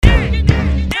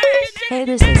Hey,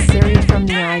 this is Siri from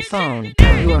the iPhone.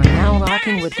 You are now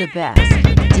rocking with the best,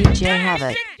 DJ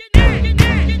Havoc.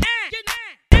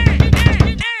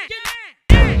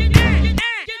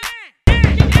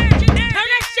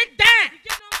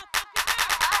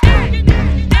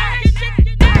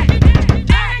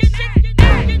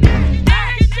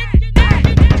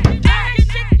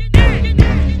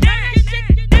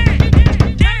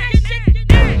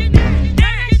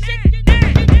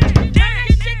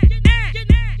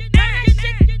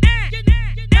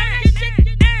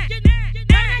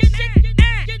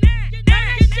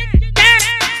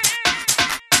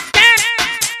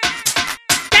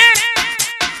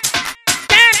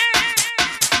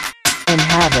 And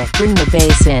Havoc, bring the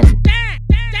bass in.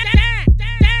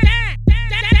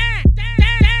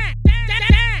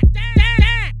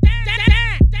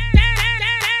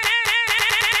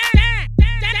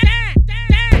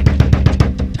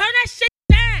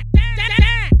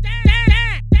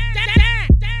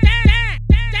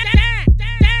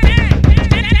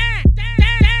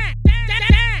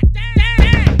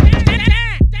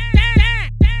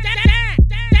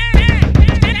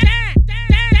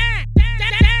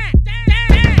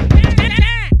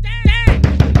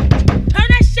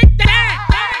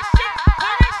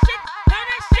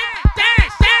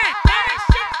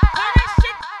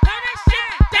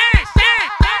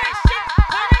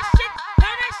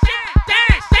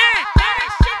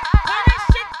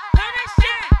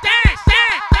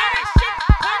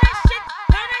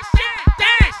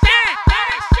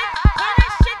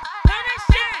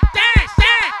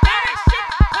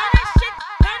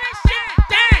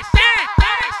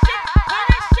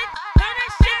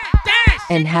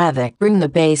 And Havoc, bring the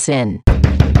bass in.